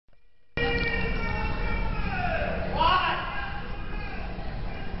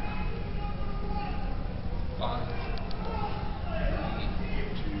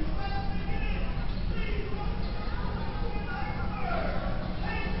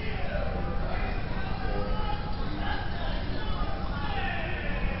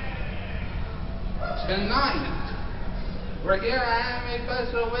tonight, we're here at Anime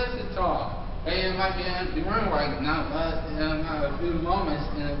Festival Wichita. Hey, it might be an empty room right now, but in a few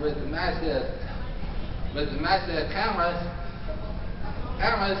moments, with the massive cameras,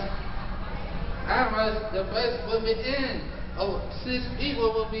 the place will be in. Oh, 6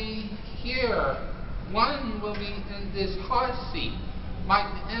 people will be here. One will be in this hot seat. By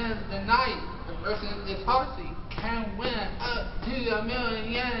the end of the night, the person in this hot seat can win up to $1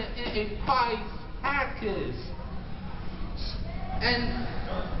 million in a prize package. And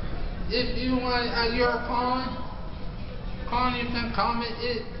if you want your con, you can comment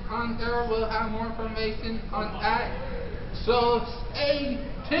it on there. We'll have more information on that. So stay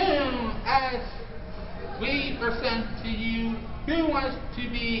tuned as we present to you who wants to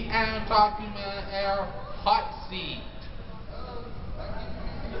be an Talking Millionaire hot seat.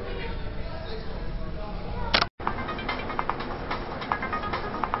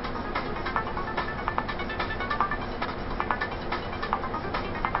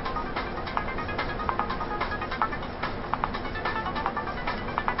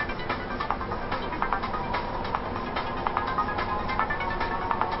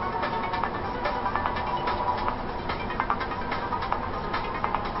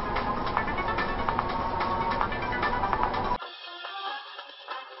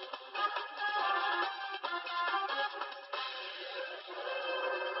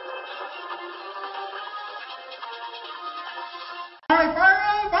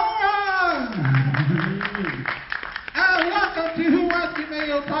 And welcome to Who Wants to Be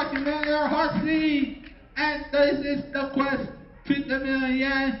Your Talking Millionaire Hot Seat. And this is the quest to the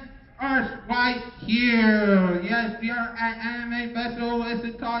million right here. Yes, we are at Anime Festival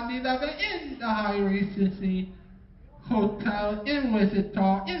Wichita in the High Regency Hotel in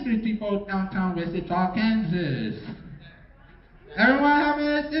Wichita, in beautiful downtown Wichita, Kansas. Everyone having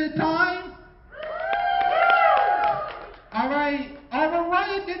a good time? Alright,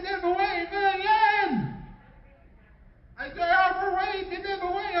 overrated to give away $1 million! I say overrated to give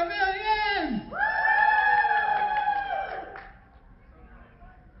away $1 million!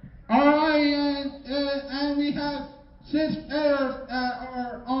 Alright, and we have 6 players that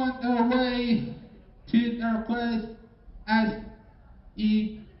are on their way to their quest as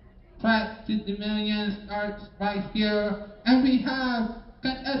each track to the million starts right here. And we have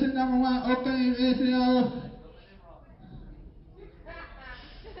contestant number 1, opening video.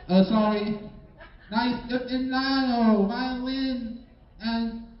 Oh, sorry. Nice looking Lionel, violin,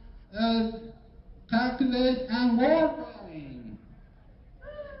 and calculus and warframe.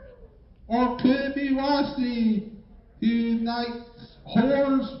 Or could be Rossi, who likes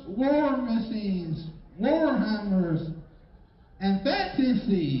horse war machines, warhammers, and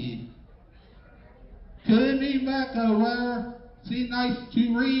fantasy. Could be Becca, where she likes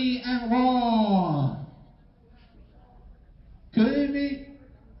to read and raw. Could be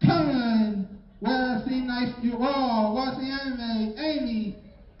Karen, where she likes to raw, watching anime. Amy,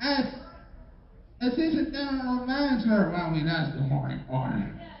 as assistant general manager. Well, that's the more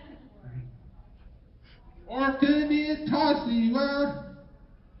important. Or could be a Tossie, where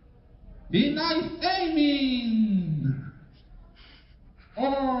she likes aiming.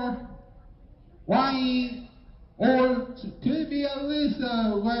 Or Wayne, or could be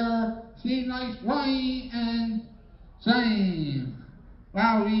Alyssa, where she likes Wayne and saying.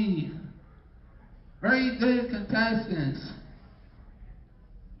 Wowie. Very good contestants.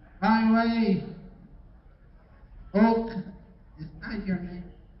 By the way, Oak, is that your name?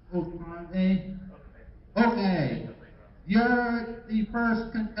 Oak Monday? Okay. You're the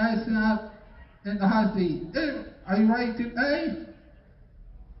first contestant up in the hot seat. Are you ready to play?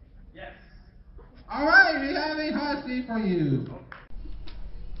 Yes. Alright, we have a hot seat for you.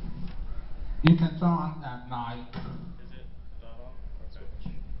 You can turn on that mic.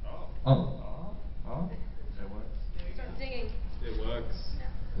 Oh. It works. Start singing. It works.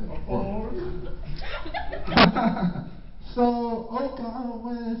 So,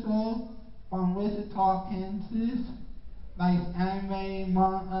 Oklahoma from Wichita, Kansas. Nice anime,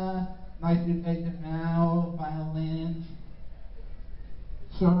 manga, nice detective now, violins.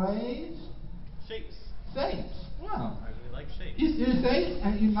 Charades? Shapes. Shapes. Wow. I really like shapes. You do shapes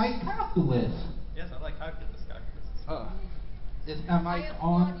and you like calculus. Yes, I like calculus. Is my mic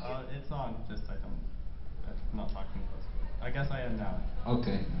on? It's on, just I'm not talking close to it. I guess I am now.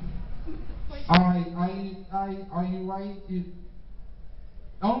 Okay. Alright, are you ready to...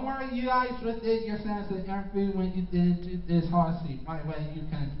 Don't worry, you guys within your sense of interview when you did into this hot seat. Right way you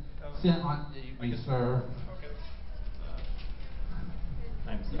can sit on the sir. Okay.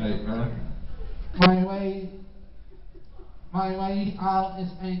 Thanks. By the way, My way out is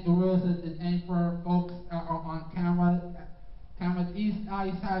ain't the rules of the ain't for folks on camera. These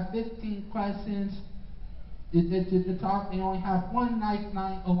guys have 15 questions. To the top, they only have one night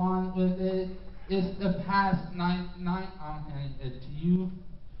along with it. It's the past night. I'm handing it to you.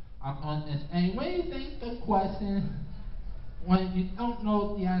 I'm on this. And when you think the question, when you don't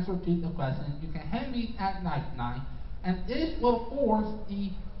know the answer to the question, you can hand me at night, and this will force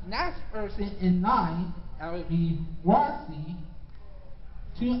the next person in line, that would be Rossi,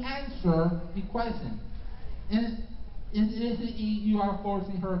 to answer the question. And you are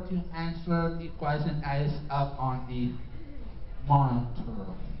forcing her to answer the question as up on the monitor.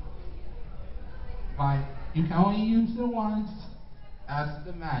 You can only use it once. That's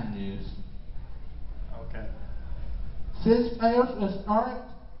the man news. Okay. 6 players will start.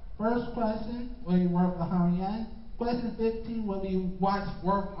 First question will be worth 100 yen. Question 15 will be what's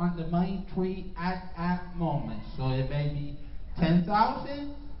worth on the money tree at that moment. So it may be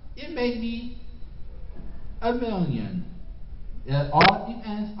 10,000. It may be a million. It all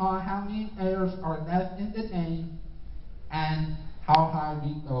depends on how many players are left in the game and how high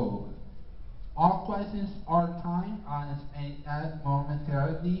we go. All questions are timed. I'll explain that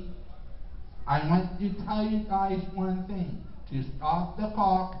momentarily. I want to tell you guys one thing. To stop the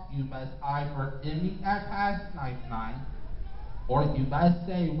clock, you must either end me at past night, or you must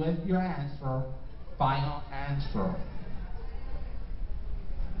say with your answer, final answer.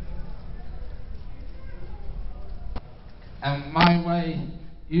 And my way,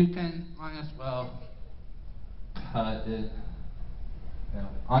 you can might as well cut it.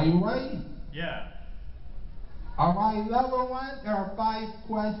 Are you ready? Yeah. Alright, level 1, there are 5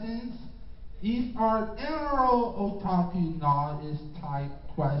 questions. These are general otaku knowledge type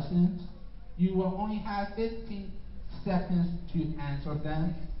questions. You will only have 15 seconds to answer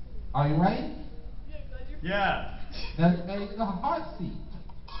them. Are you ready? Yeah. Let's make the hot seat.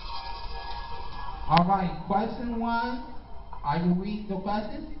 Alright, question 1. I will read the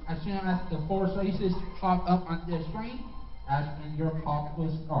question. As soon as the 4 choices pop up on the screen, that's when your clock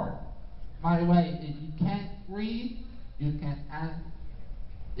will start. By the way, if you can't read, you can ask.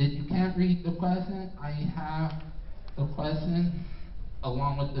 If you can't read the question, I have the question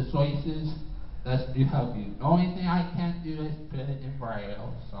along with the choices. That's to help you. The only thing I can't do is put it in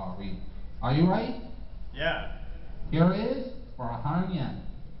braille. Sorry. Are you ready? Yeah. Here it is for 100 yen.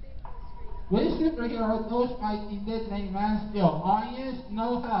 Which superhero goes by the nickname Man Steel? Audience,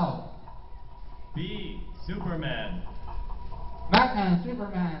 no help. B. Superman. Batman,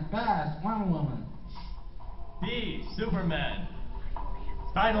 Superman, Flash, Wonder Woman. B. Superman.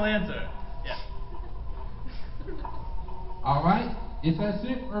 Final answer. Yeah. Alright, it says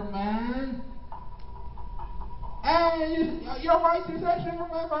Superman. And you're right, it says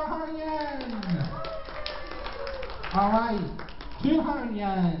Superman for 100 yen. Alright, 200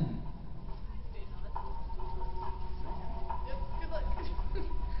 yen.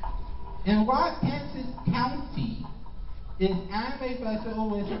 In what Kansas County is Anime Festival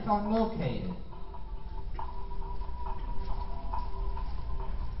Wichita located?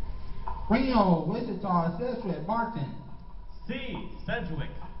 Reno, Wichita, Sedgwick, Martin. C. Sedgwick.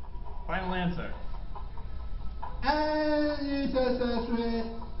 Final answer. And you said Sedgwick.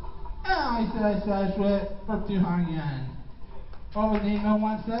 And I said Sedgwick for 200 yen. Probably no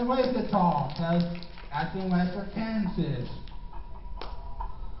one said Wichita, because that's in Western Kansas.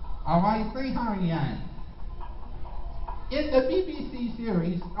 Alright, 300 yen. In the BBC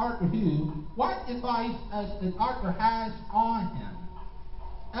series Doctor Who, what device does the Doctor has on him?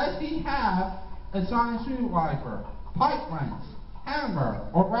 Does he have a sonic screwdriver, pipe wrench, hammer,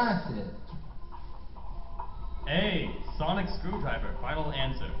 or ratchet? A. Sonic screwdriver. Final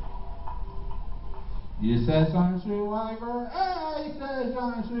answer. You said sonic screwdriver? I said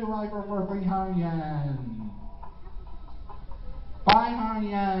sonic screwdriver for 300 yen. 500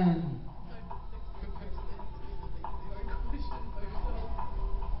 yen.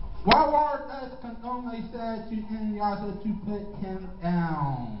 What word does Kandome say to Inuyasha to put him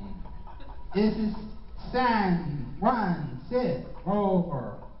down? Is it stand, run, sit,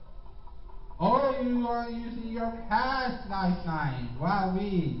 over? Oh, you are using your past lifeline.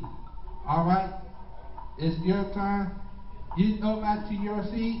 Wowee. Alright, it's your turn. You go back to your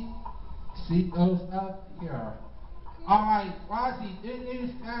seat. Seat goes up here. Alright, Rossi, good news,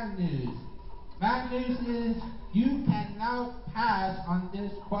 bad news. Bad news is you cannot pass on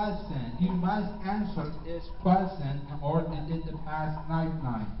this question. You must answer this question in order to get the pass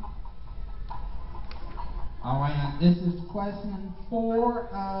lifeline. Alright, and this is question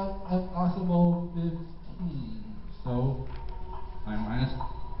 4 out of possible 15. So,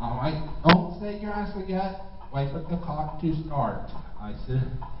 alright, don't say your answer yet. Wait for the clock to start. I see.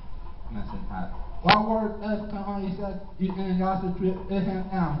 Messing up. What word F can only say you can also trip it him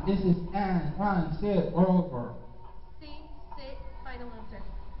down? This is and run, sit, over. C, sit, final answer.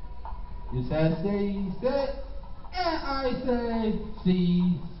 You said C, sit, and I say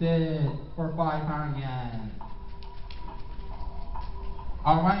C, sit for 500 yen.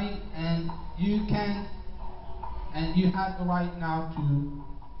 Alright, and you have the right now to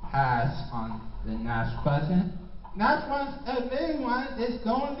pass on the next question. Next one's a big one. It's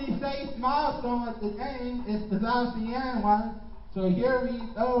going to be safe milestone at the game. It's the 1,000 yen one. So here we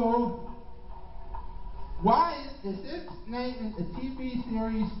go. Why is the sixth name in the TV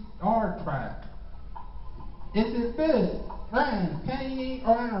series Star Trek? Is it Fifth, Friend, Penny,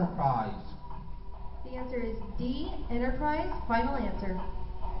 or Enterprise? The answer is D, Enterprise, final answer.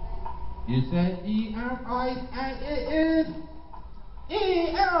 You said E, Enterprise, and it is E,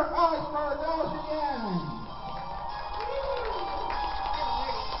 Enterprise for 1,000 yen.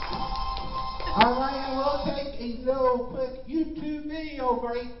 Alright, and we'll take a little quick YouTube video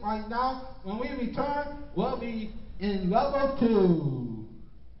break right now. When we return, we'll be in level 2.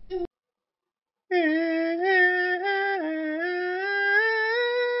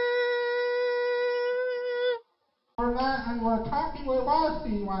 Alright, and we're talking with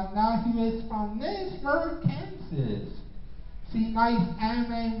Rossi right now. He is from Lynchburg, Kansas. See nice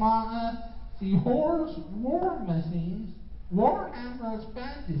anime manga, see horrors, war machines, Warhammer's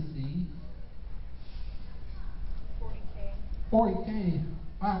fantasy. 40K.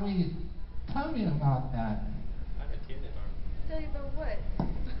 Wow, tell me about that. I have a kid in arm. Tell you about what?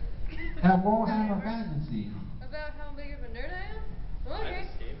 That Warhammer fantasy. About how big of a nerd I am? I have Okay.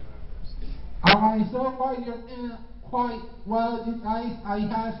 a skating arm. Alright, so far you're in quite well, you guys. I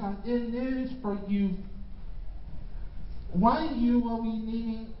have some good news for you. One, you will be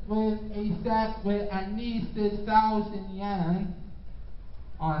leaving with a set with at least 6,000 yen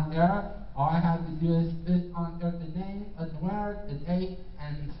on there. All I have to do is put on there the name of the winner, the date,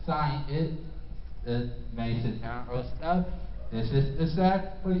 and sign it. It makes it down or stuff. This is the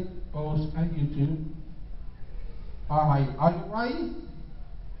set for post on YouTube. Alright, are you ready?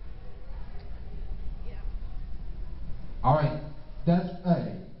 Yeah. Alright, that's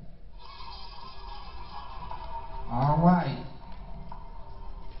A. Alright.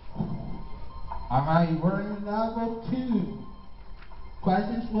 Alright, we're in level 2.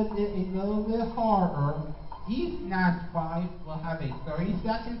 Questions with it a little bit harder. Each next 5 will have a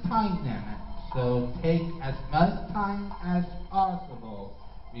 30-second time limit. So take as much time as possible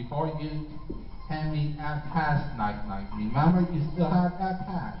before you can meet that pass night. Remember, you still have that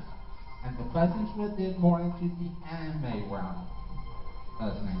pass. And the questions with it more into the anime round.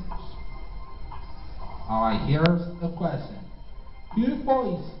 Alright, here's the question. Who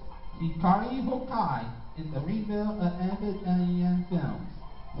voiced Hikari Hokai in the rebuild of Evangelion films?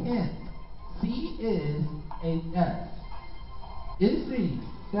 Hint, C is a S. Is C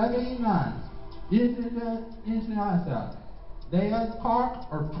 70 months? Is it Inshasa? Leia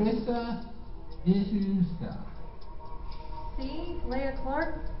Clark or Trista Ishusa? C, Leia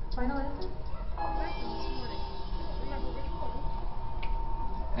Clark, final answer?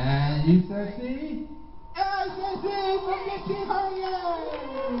 And you said C? And I said C for 1,500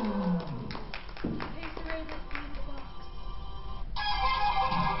 yen!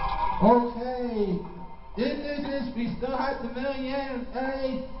 Okay, this we still have the million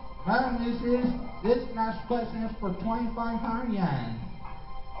A. Madam, this next question is for 2,500 yen.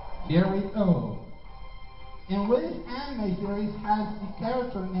 Here we go. In which anime series has the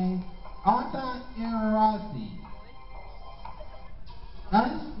character named Anta Inarasi?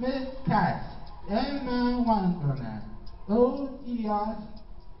 Unsmith Cats, M-Man Wonderland, O.E.S.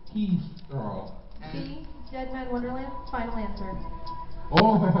 Keystro. C, Dead Man Wonderland, final answer.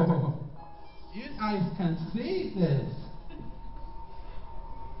 Oh, you guys can see this.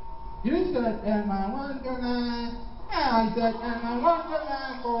 You said M-Man Wonderland, and I said M-Man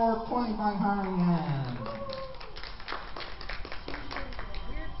Wonderland for 2,500 yen.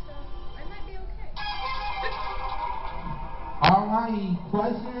 Weird stuff. I might be okay. Alrighty,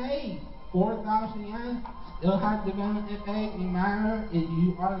 question 8, 4,000 yen. Still have to win if a matter if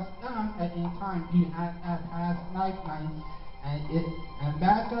you are stunned at any time you had that past lifeline. And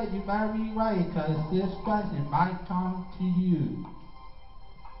back up, you better be ready, because this question might come to you.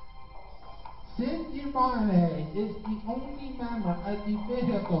 Cindy Barney is the only member of the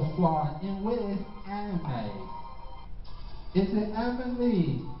vehicle squad in which anime? Is it Evan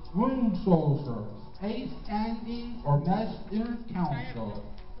Lee, Room Soldier, Ace Standing, or Mess Student Council?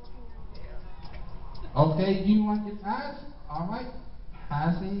 Okay, you want to pass? Alright,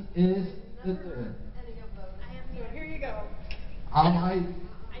 passing is the good. Alright.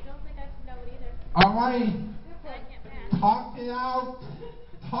 I don't think I can know it either. Alright. I can't pass. Talk it out.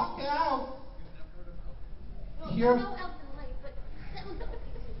 Talk it out. Here.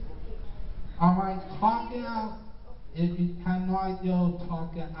 Alright, talk it out. If you have no idea,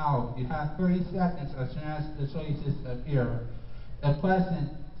 talk it out. You have 30 seconds as soon as the choices appear. The question,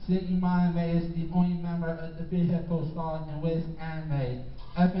 Sydney Anime is the only member of the vehicle starred in which anime?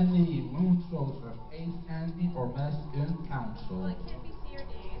 F&E, Moon Soldier, Ace Andy, or Best in Council? Well, it can't be C or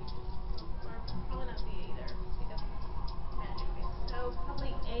D. Or probably not B either. Because magic face. So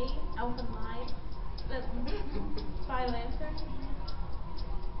probably A, Elf and Live. But final answer?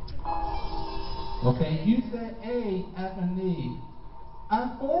 Okay, you said A, F&E.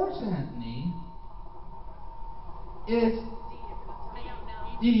 Unfortunately, it's I don't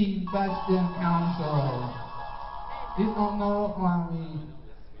know. D, Best in Council. You don't know,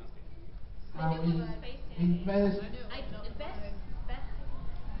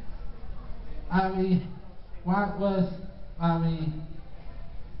 what was,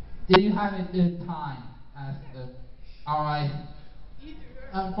 did you have a good time as the, alright,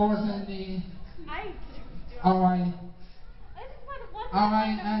 unfortunately, alright,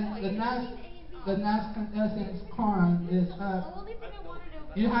 and the next contestant's turn is up.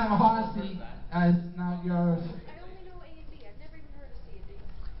 You have a hot seat as now yours.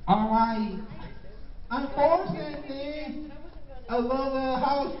 Alright, unfortunately, Aloha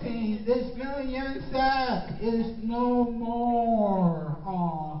House Team, this million sack is no more.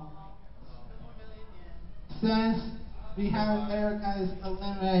 Since we have Eric as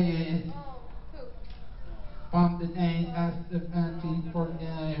eliminated from the game as the penalty for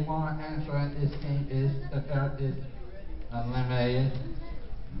the one answer in this game is the Eric is eliminated.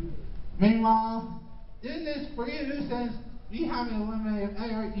 Meanwhile, this is for you since we haven't eliminated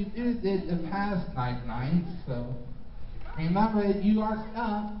Eric, you did the past night, so remember if you are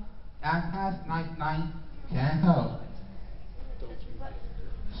stuck, that past night can help.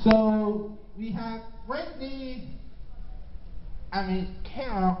 So we have Brittany,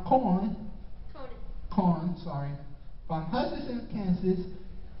 Kara Cohen, from Hutchinson, Kansas.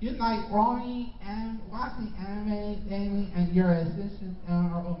 You like Ronnie and watching anime, gaming, and your assistant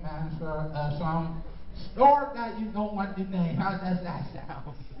general manager of some store that you don't want to name. How does that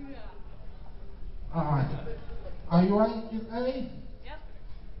sound? Alright. Are you ready? Yep.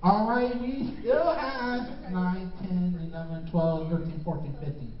 Alright, we still have 9, 10, 11, 12, 13, 14,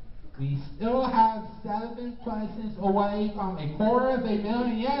 15. We still have 7 questions away from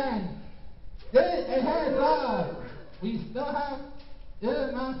 $250,000 yen. It heads up. We still have this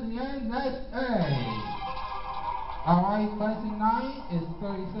amount of yen. Let's say. Alright, question 9 is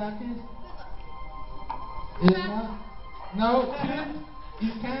 30 seconds. Is not? No,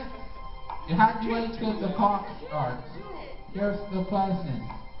 you can't. You have to wait till the clock starts. Here's the question.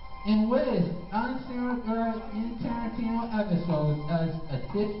 In which unserial girl in Tarantino episodes does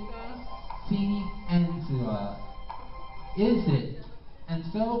Attica see Angela? Is it? And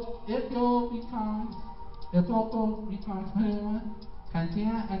so if Coco becomes human,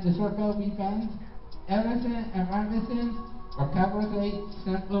 Cantina and the Circle Revenge, Everson and Robinson, or Cabaret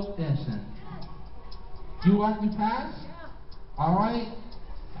Simple Distance? You want to pass? Alright.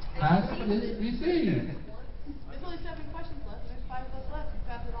 Pass this receive. There's only 7 questions left. There's 5 of us left. You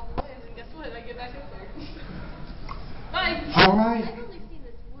pass it all the way, and then guess what? I get back up there. Bye. Alright. I've only seen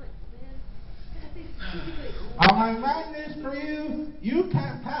this once, man. Alright, right this for you. You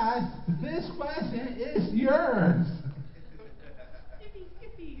can pass. This question is yours.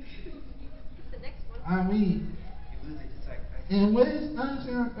 Skippy. The next one. In which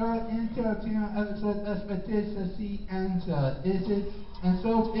unserial girl in Tarantino episode does Patricia see Angela? Is it and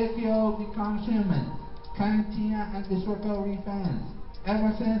so Ikeo becomes human? Cantina and the Circle Revenge,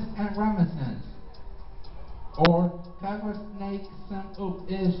 Emerson's and Reminiscence, or Cover Snake Simple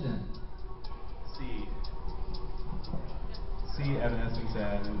Vision? C, Evanescence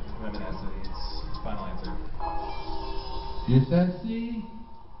and Reminiscence. Final answer. You said C,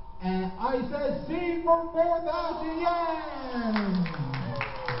 and I said C for 4,000 yen!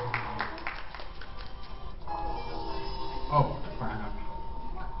 Oh, crap.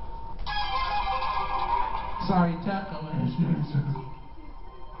 Sorry, technical issues.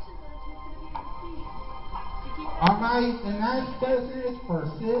 Alright, the next question is for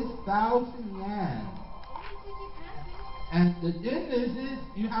 6,000 yen. And the good news is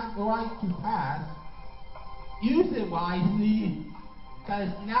you have the right to pass. Use it wisely,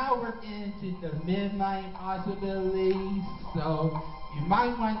 because now we're into the midnight possibilities, so you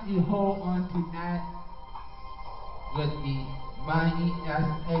might want to hold on to that with the money as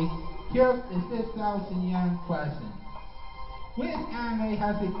a. Here's the 6,000 yen question. Which anime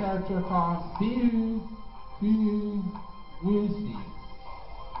has a character called Wusi?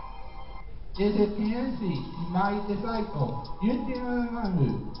 Is it PNC, My Disciple, Yuji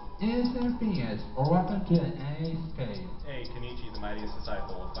Mamu, Innocent Phoenix, or Welcome to an Annie's Cave? A. Kenichi, the mightiest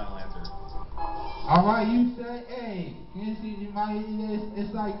disciple. Final answer. Alright, you said A. PNC, the Mightiest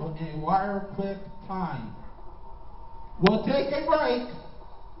Disciple in wire quick time. We'll take a break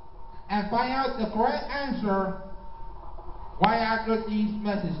and find out the correct answer right after these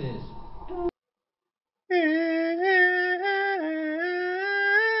messages.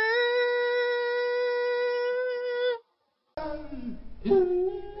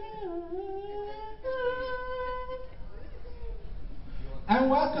 And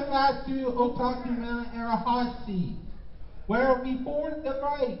welcome back to Otaku Man and a Hot Seat, where before the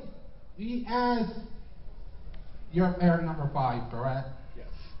break, we asked, you're error number 5, correct? Yes.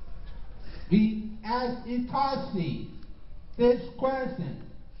 We asked Itachi this question.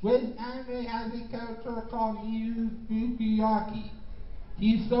 Which anime has a character called Miyu Fukuyaki?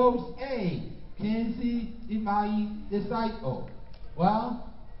 He serves A. Kenshi Imai Disciple. Well,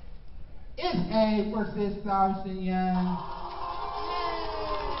 it's A for 6,000 yen.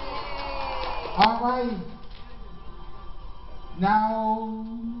 Alright. Now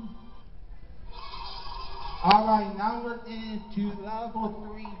we're into level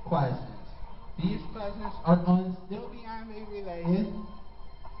 3 questions. These questions are going to still be anime related.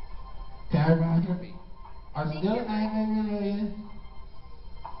 Can everyone hear me? Are still anime related.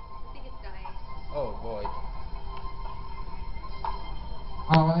 I think it's dying. Oh boy.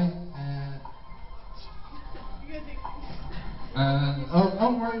 Alright, You gotta take. oh,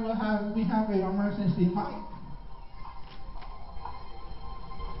 don't worry, we have an emergency mic.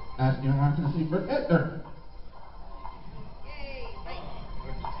 That's the emergency protector. Yay, right.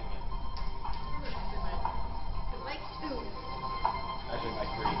 Like 2. Actually,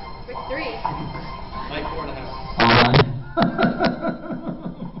 like 3. With 3. Like 4.5.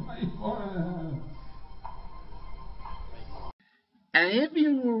 And if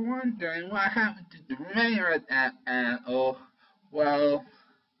you were wondering what happened to the mayor at that panel, well,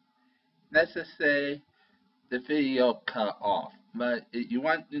 let's just say the video cut off. But if you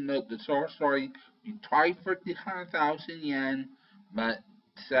want to know the source story, we tried for the 100,000 yen, but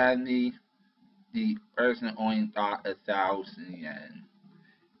sadly, the person only got 1,000 yen.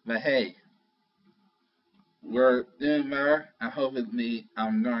 But hey, we're doing better, and hopefully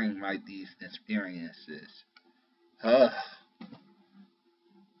I'm learning by these experiences.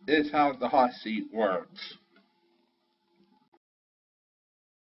 This is how the hot seat works.